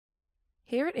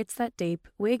Here at It's That Deep,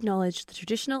 we acknowledge the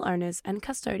traditional owners and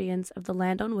custodians of the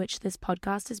land on which this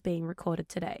podcast is being recorded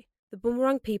today. The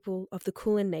Boonwurrung people of the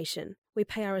Kulin Nation. We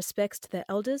pay our respects to their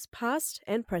elders, past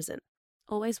and present.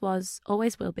 Always was,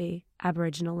 always will be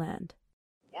Aboriginal land.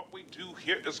 What we do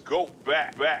here is go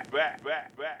back.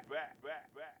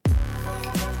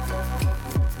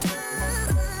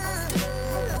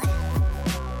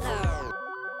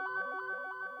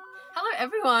 Hello,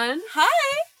 everyone.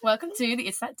 Hi! Welcome to the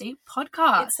It's That Deep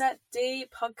podcast. It's That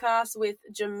Deep podcast with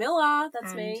Jamila,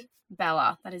 that's and me.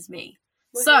 Bella, that is me.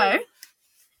 Woohoo. So,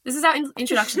 this is our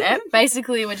introduction ep.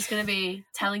 Basically, we're just going to be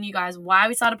telling you guys why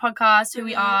we started a podcast, who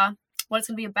we are, what it's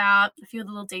going to be about, a few of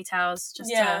the little details, just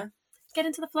to get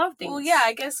into the flow of things. Well, yeah,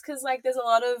 I guess because there's a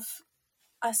lot of,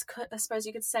 I suppose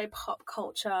you could say, pop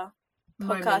culture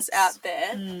podcasts out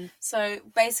there. So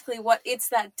basically what It's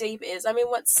That Deep is, I mean,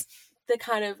 what's the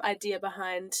kind of idea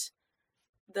behind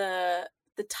the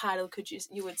title,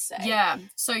 you would say? Yeah,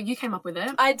 so you came up with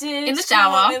it. I did. In the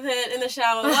come up shower. with it in the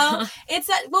shower. Well, it's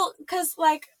that, because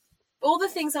all the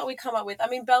things that we come up with, I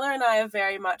mean, Bella and I are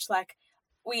very much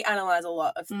we analyze a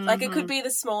lot of it could be the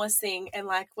smallest thing and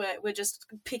we're just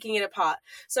picking it apart.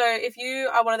 So if you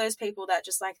are one of those people that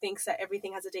just thinks that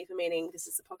everything has a deeper meaning, this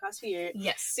is the podcast for you.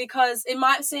 Yes. Because it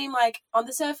might seem like on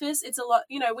the surface it's a lot,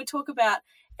 we talk about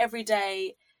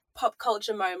everyday pop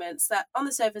culture moments that on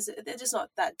the surface they're just not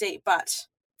that deep, but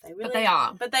they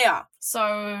are.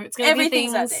 So it's going to be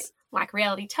Everything's that things deep. like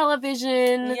reality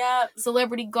television,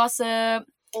 celebrity gossip,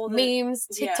 memes,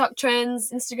 TikTok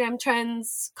trends, Instagram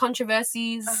trends,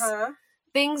 controversies,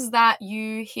 things that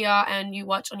you hear and you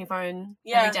watch on your phone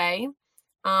every day,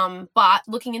 but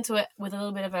looking into it with a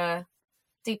little bit of a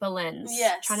deeper lens,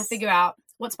 trying to figure out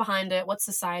what's behind it, what's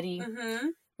society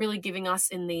really giving us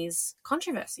in these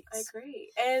controversies. I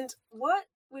agree. And what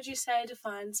would you say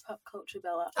defines pop culture,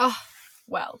 Bella? Oh,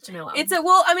 well, Jamila. It's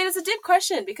a deep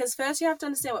question because first you have to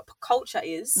understand what culture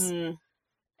is,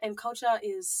 and culture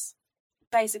is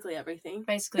basically everything.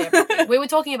 We were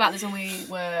talking about this when we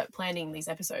were planning these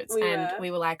episodes,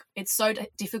 we were like, it's so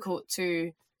difficult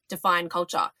to define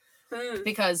culture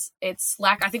because it's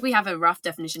I think we have a rough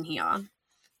definition here.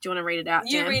 Do you want to read it out,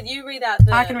 Jen? You read out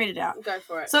I can read it out. Go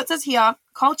for it. So it says here,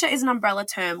 culture is an umbrella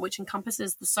term which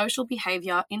encompasses the social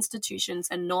behaviour, institutions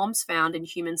and norms found in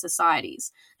human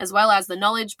societies, as well as the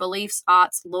knowledge, beliefs,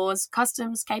 arts, laws,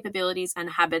 customs, capabilities and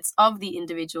habits of the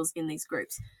individuals in these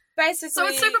groups. Basically, so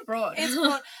it's super broad. It's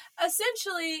broad.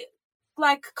 Essentially,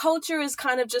 culture is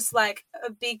kind of just a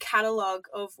big catalogue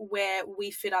of where we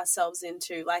fit ourselves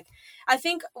into. I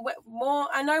think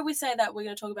I know we say that we're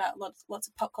going to talk about lots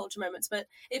of pop culture moments, but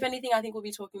if anything, I think we'll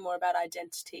be talking more about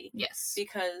identity. Yes.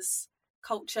 Because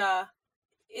culture,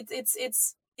 it's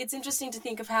interesting to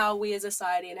think of how we as a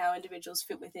society and how individuals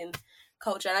fit within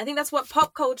culture. And I think that's where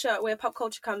pop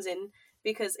culture comes in,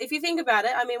 because if you think about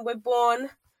it, I mean, we're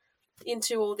born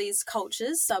into all these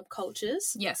cultures,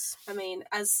 subcultures. Yes. I mean,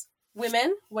 as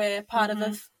women, we're part of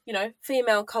a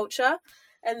female culture,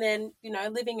 and then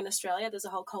living in Australia, there's a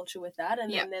whole culture with that,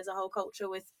 and then there's a whole culture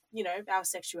with our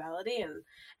sexuality and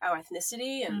our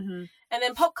ethnicity, and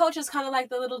then pop culture is kind of like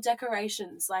the little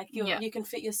decorations, you can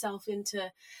fit yourself into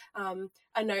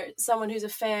I know someone who's a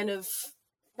fan of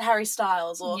Harry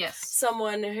Styles, or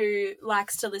someone who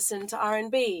likes to listen to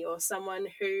R&B, or someone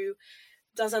who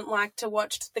doesn't like to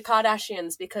watch the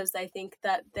Kardashians because they think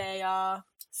that they are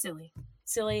silly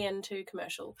and too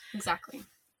commercial. Exactly.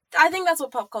 I think that's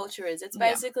what pop culture is. It's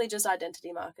basically just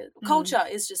identity marker. Culture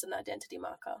is just an identity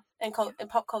marker, and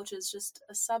pop culture is just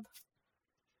a sub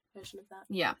version of that.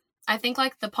 Yeah. I think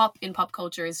the pop in pop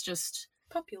culture is just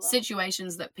popular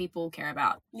situations that people care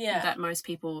about. Yeah. That most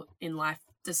people in life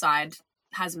decide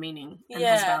has meaning and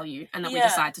has value, and that we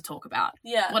decide to talk about.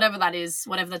 Yeah. Whatever that is,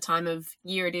 whatever the time of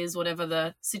year it is, whatever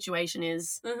the situation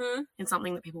is, it's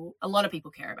something that a lot of people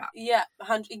care about. Yeah,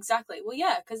 exactly. Well,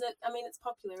 yeah, because it's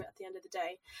popular at the end of the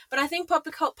day. But I think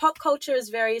pop culture is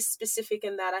very specific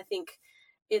in that I think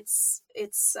it's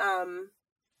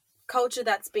culture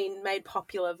that's been made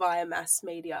popular via mass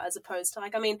media, as opposed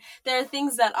to there are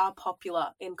things that are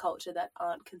popular in culture that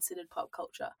aren't considered pop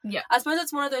culture. Yeah. I suppose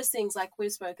it's one of those things,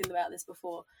 we've spoken about this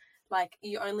before,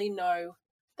 you only know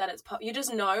that it's you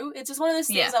just know. It's just one of those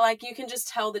things that you can just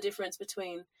tell the difference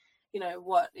between,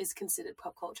 what is considered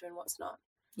pop culture and what's not.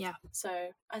 Yeah. So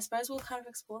I suppose we'll kind of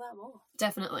explore that more.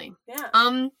 Definitely. Yeah.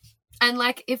 And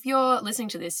if you're listening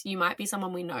to this, you might be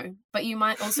someone we know, but you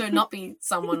might also not be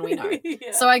someone we know.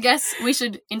 So I guess we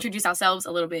should introduce ourselves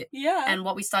a little bit. Yeah. And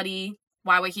what we study,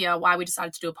 why we're here, why we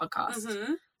decided to do a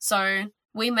podcast. So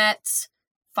we met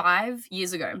 5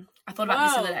 years ago. I thought about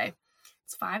this the other day.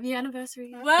 It's 5-year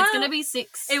anniversry. Wow. It's going to be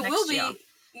 6 It next will be. year.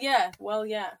 Yeah, well,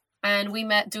 yeah. And we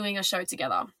met doing a show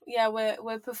together. Yeah,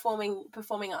 we're performing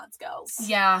arts girls.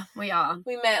 Yeah, we are.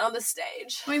 We met on the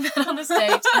stage.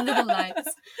 Under the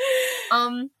lights.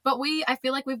 But I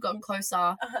feel like we've gotten closer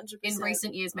 100%. in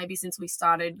recent years, maybe since we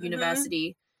started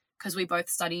university, because we both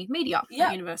study media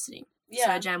at university.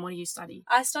 Yeah. So, Jam, what do you study?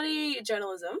 I study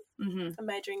journalism. I'm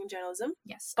majoring in journalism.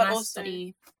 Yes, but I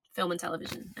study film and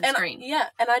television and screen. Yeah,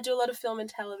 and I do a lot of film and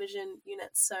television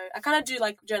units. So I kind of do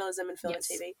like journalism and film and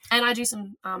TV. And I do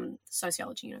some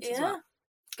sociology units as well.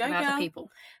 Go about girl. The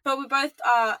people. But we both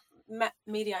are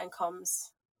media and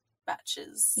comms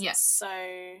batches. Yes. So,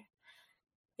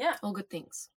 yeah. All good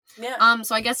things. Yeah.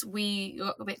 So I guess we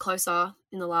got a bit closer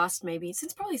in the last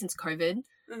since COVID.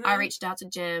 I reached out to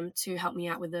Jam to help me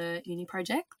out with a uni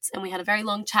project, and we had a very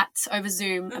long chat over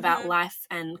Zoom about life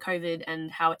and COVID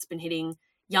and how it's been hitting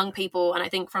young people. And I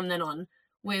think from then on,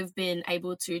 we've been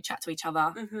able to chat to each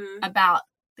other about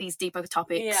these deeper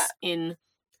topics in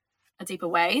a deeper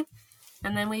way.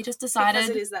 And then we just decided,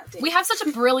 because it is that deep. We have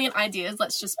such brilliant ideas,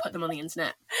 let's just put them on the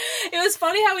internet. It was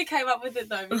funny how we came up with it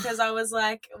though, because I was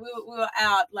like, we were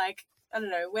out, like, I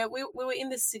don't know, we were in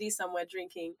the city somewhere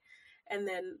drinking, and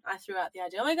then I threw out the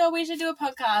idea, oh my God, we should do a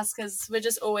podcast, because we're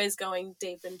just always going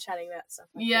deep and chatting about stuff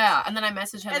like this. And then I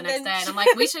messaged her the next day and I'm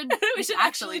like, we should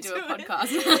actually do a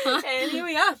podcast. And here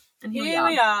we are. And here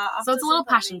we are. So it's a little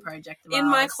passion project of in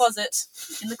ours. My closet.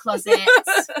 In the closet.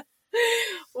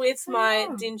 With my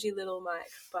dingy little mic,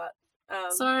 but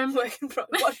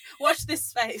watch this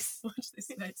space. Watch this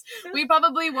space. We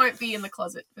probably won't be in the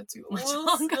closet for too much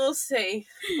longer. We'll see.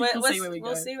 We'll see where we go.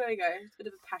 We'll see where we go. It's a bit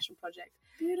of a passion project.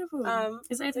 Beautiful.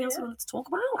 Is there anything else you wanted to talk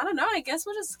about? I don't know. I guess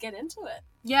we'll just get into it.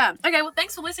 Yeah. Okay. Well,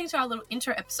 thanks for listening to our little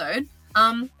intro episode.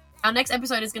 Our next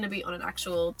episode is going to be on an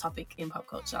actual topic in pop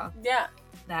culture. Yeah.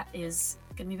 That is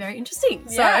going to be very interesting.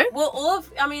 Yeah. So, well,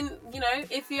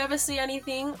 if you ever see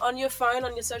anything on your phone,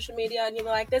 on your social media, and you're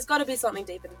like, there's got to be something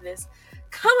deeper than this,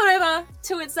 come on over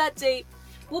to It's That Deep.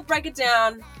 We'll break it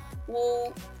down.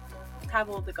 We'll have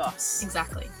all the goss.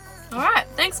 Exactly. All right.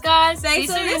 Thanks, guys.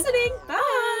 Thanks for listening.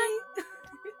 Bye.